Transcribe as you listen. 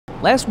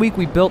Last week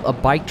we built a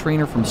bike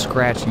trainer from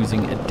scratch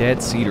using a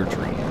dead cedar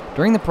tree.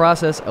 During the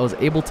process, I was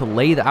able to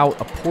lathe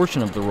out a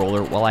portion of the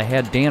roller while I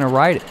had Dana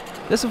ride it.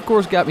 This of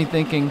course got me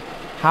thinking,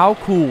 how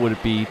cool would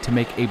it be to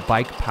make a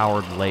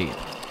bike-powered lathe?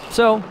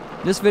 So,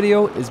 this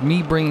video is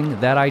me bringing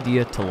that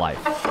idea to life.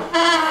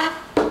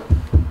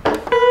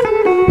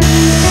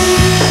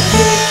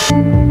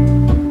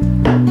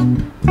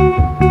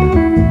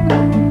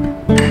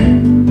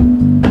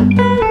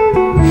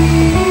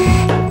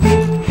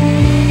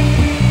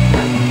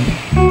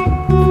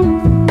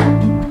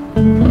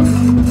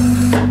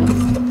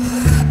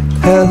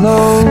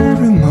 Hello,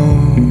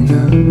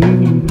 Ramona.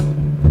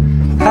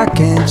 I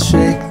can't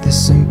shake the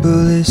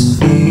simplest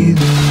feeling.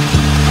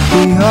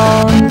 We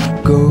on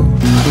the go.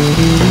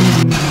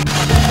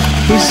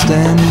 We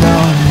stand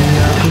on the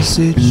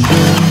opposite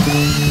shore.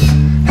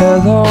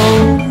 Hello,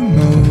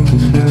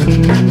 Ramona.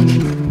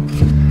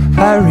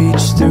 I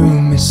reach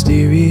through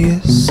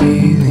mysterious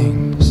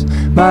ceilings.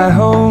 My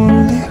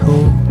only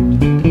hope.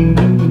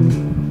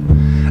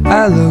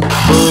 I look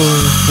for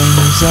the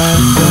things I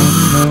don't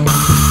know.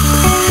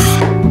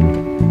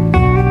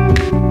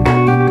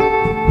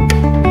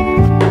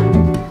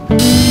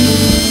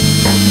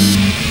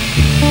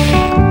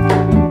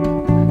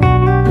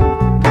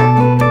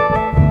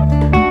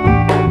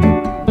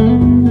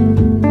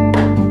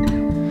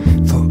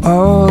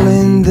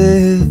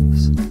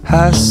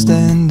 I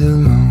stand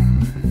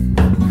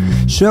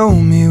alone. Show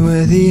me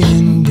where the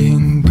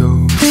ending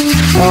goes.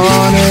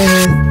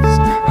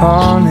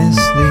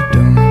 Honestly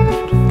don't.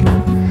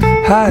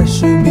 I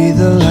should be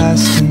the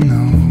last to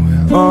know.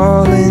 We're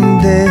all in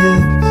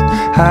this.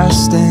 I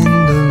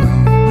stand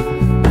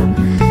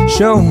alone.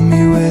 Show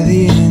me where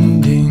the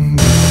ending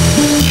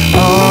goes.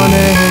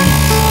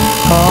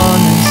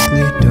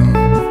 Honestly don't.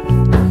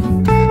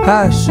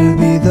 I should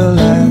be the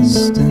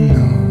last to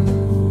know.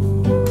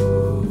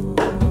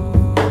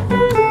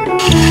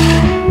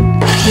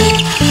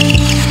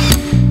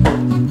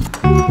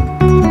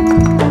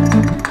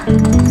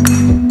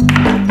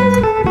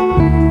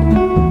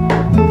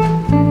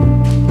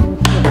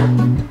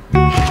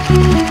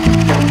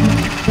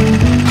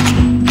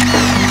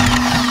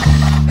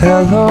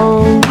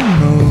 Hello,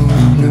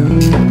 Ramona.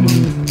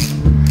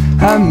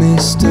 I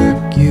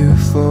mistook you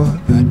for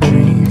a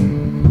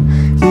dream.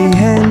 The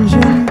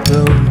engine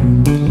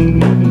blows,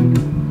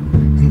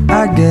 and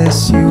I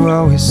guess you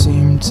always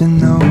seem to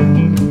know.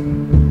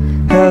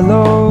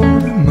 Hello,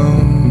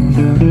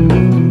 Ramona.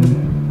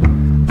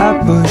 I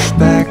push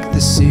back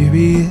the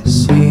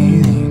serious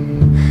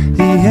feeling.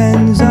 The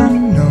end's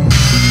unknown.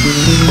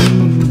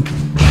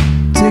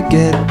 To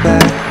get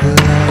back the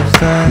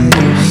life I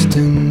used to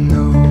know.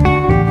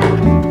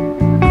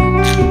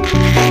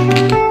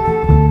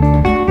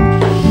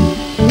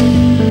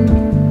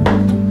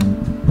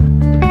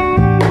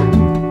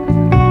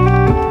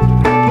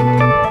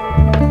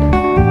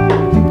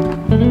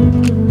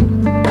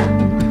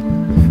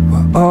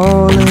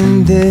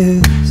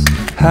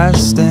 I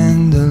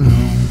stand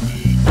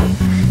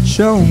alone.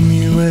 Show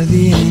me where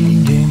the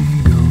ending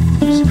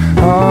goes.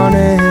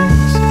 Honestly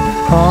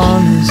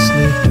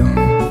don't.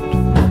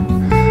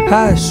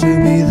 I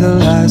should be the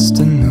last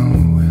to know.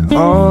 We're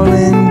all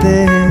in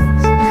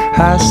this.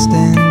 I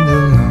stand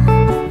alone.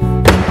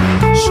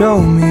 Show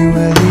me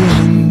where the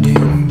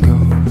ending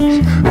goes.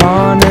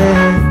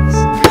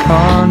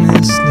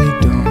 Honestly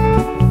don't.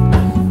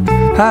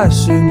 I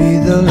should be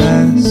the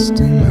last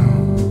to know.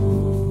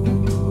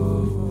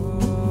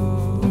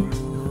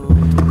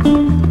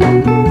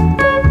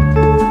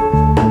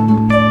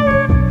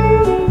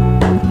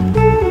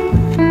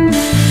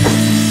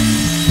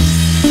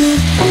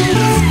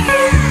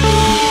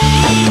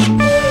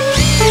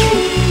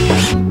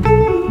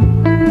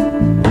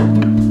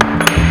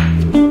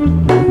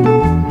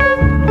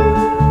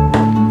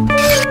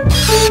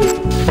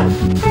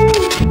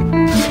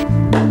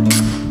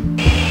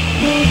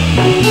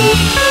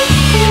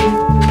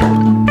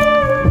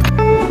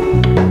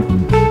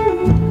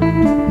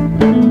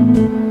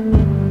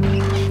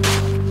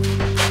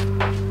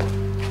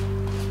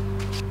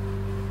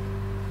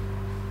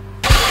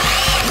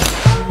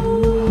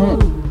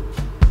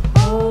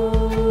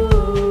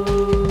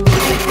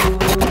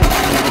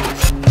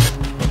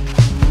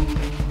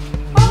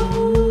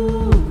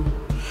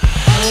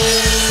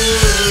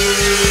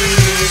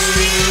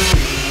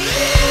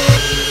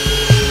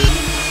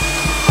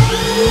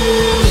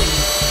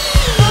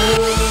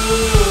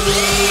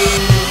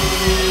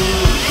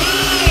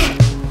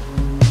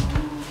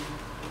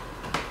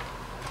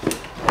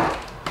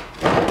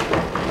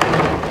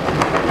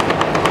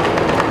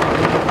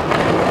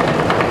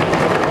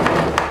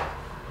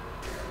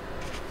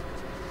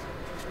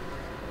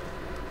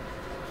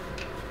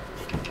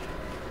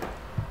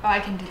 Oh, I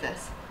can do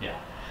this. Yeah,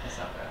 that's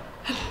not bad.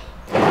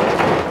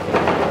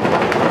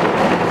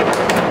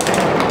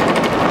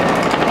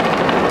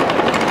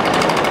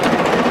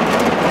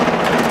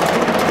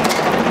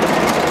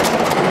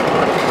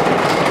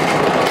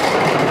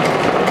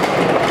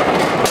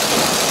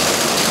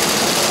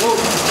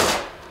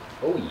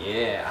 Oh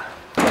yeah.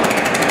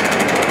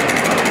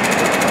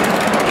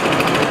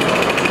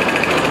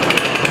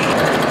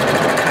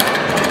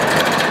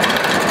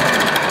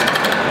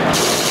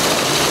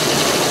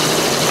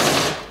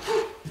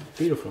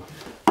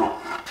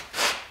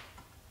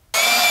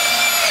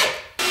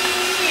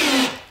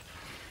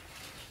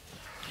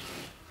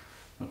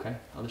 Okay,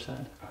 other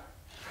side.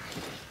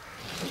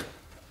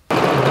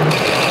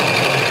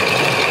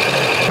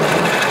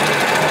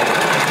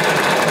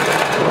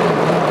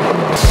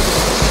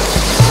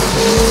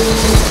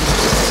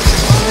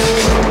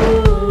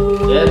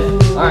 Dead?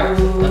 Alright,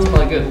 that's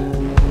probably good.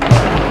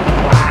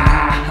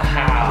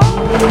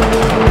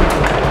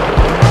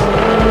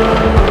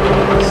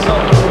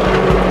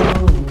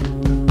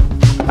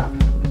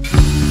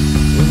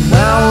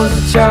 When I was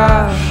a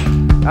child,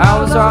 I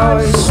was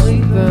always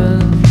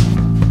sleeping.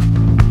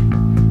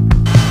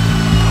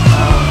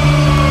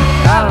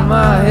 Out of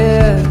my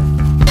head,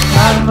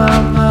 out of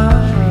my mind.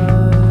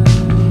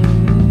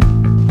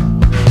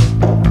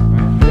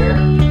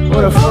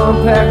 What a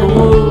fun pack of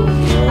wolves,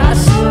 I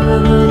see them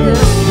in the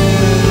distance.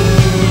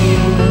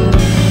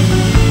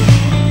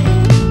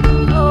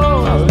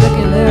 Oh, I was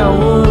licking their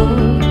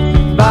wounds,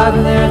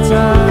 biding their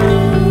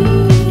time.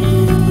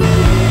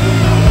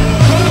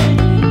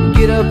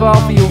 Get up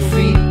off of your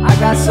feet, I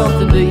got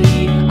something to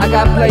eat, I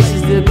got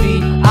places to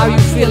be. How you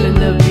feeling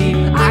to be?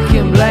 I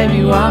can't blame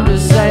you, I'm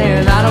just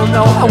saying I don't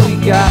know how we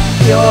got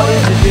here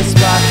into this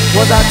spot.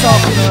 Was I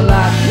talking a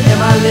lot?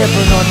 Am I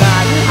living or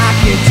not? I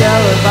can't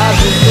tell if I was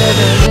just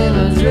living in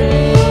a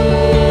dream.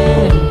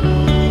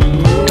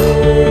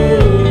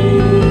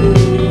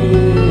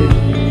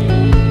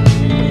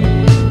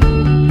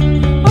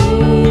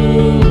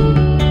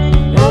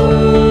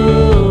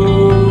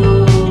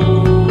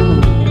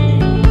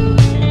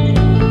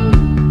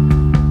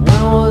 When I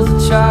was a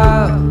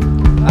child,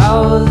 I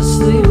was a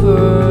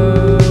sleeper.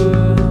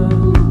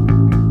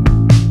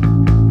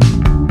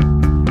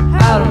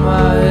 Out of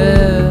my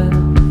head,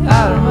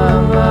 out of my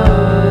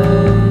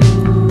mind.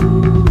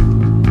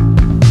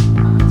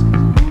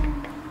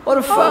 What a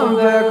fun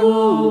pack of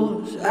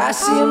wolves, I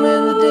see them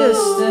in the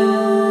distance,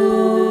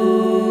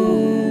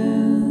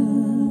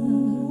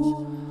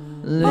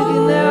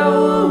 licking their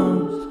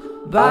wounds,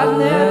 biding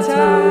their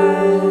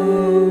time.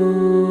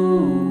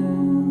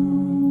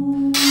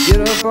 Get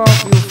up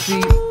off your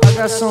feet, I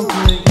got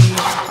something to eat,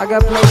 I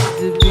got places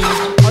to be.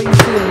 Are you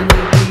feeling the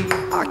beat?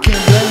 I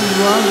can't blame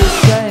you, I'm just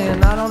saying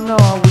I don't know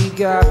how we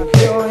got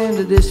here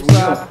into this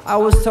spot. I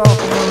was talking a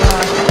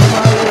lot, am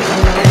I living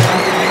or not?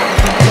 I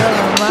can tell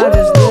am I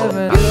just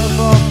living. Get up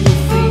off your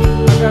feet,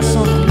 I got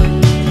something to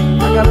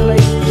eat, I got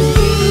places to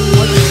be.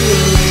 What you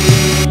feeling?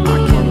 I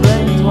can't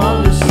blame you, I'm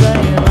just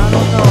saying I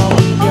don't know how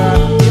we got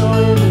here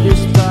into this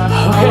spot. I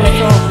was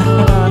talking a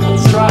lot,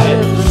 Let's try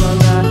it. living or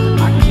not?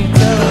 I can't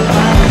tell am I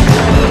just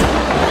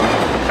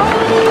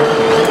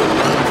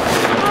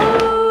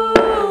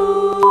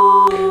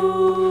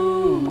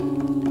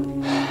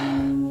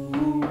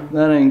living.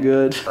 That ain't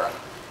good.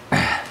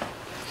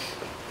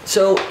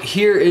 So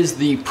here is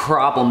the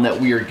problem that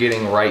we are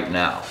getting right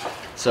now.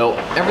 So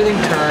everything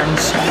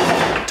turns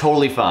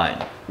totally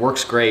fine,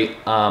 works great,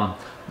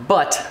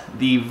 but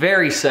the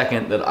very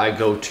second that I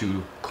go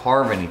to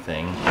carve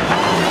anything,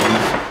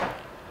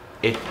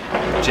 it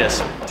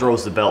just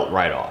throws the belt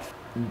right off.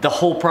 The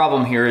whole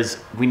problem here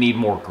is we need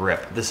more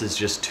grip. This is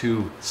just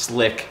too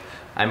slick.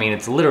 I mean,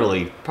 it's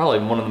literally probably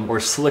one of the more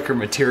slicker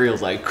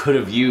materials I could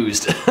have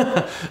used.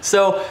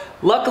 So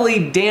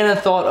luckily Dana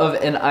thought of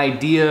an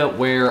idea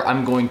where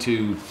I'm going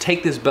to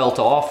take this belt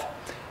off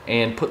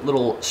and put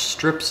little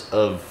strips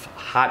of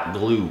hot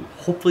glue.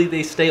 Hopefully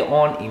they stay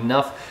on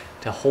enough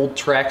to hold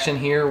traction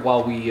here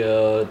while we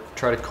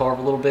try to carve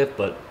a little bit,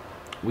 but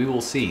we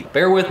will see.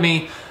 Bear with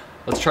me,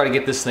 let's try to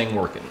get this thing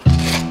working.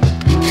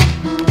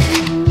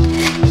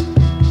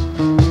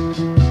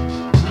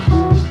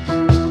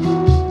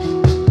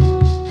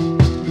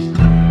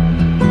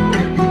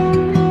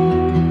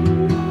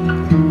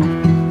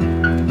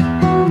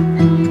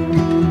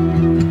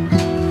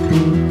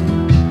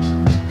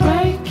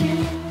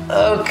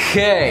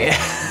 Okay,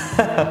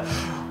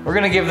 we're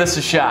gonna give this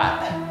a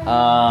shot.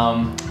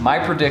 My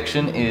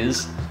prediction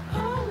is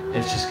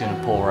it's just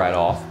gonna pull right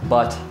off,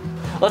 but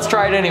let's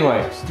try it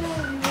anyway.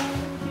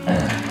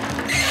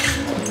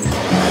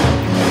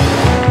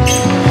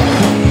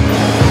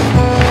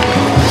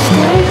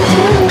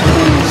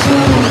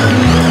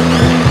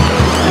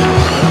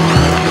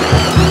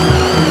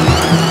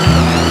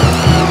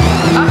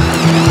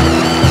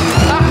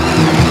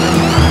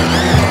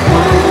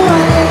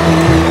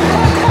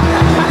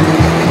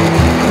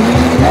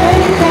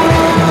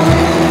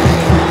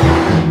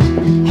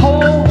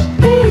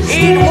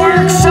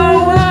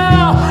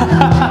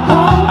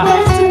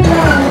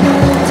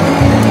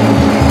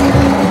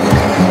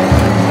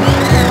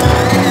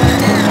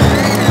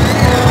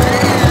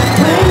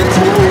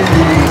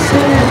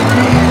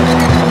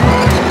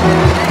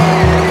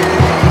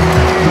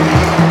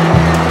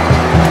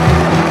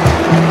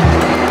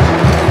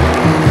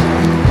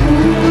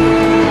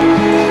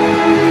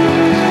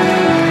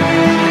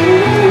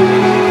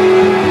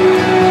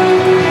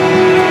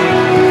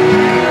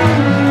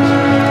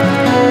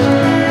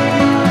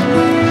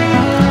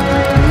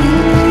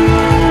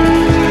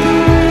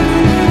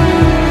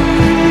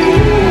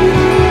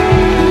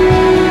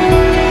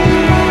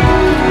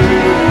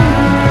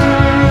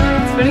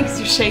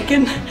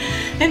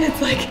 and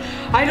it's like,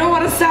 I don't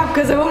want to stop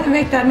because I want to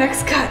make that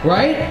next cut.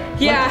 Right?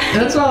 Yeah. Like,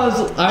 that's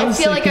what I was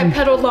feel like I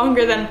pedaled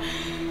longer than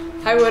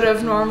I would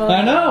have normally.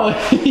 I know.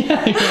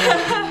 Yeah.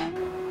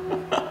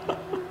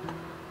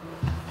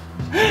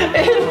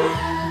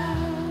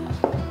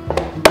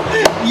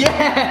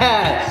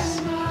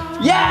 Yes!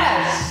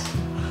 Yes!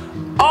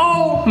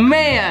 Oh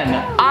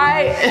man,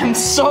 I am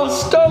so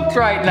stoked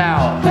right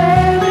now.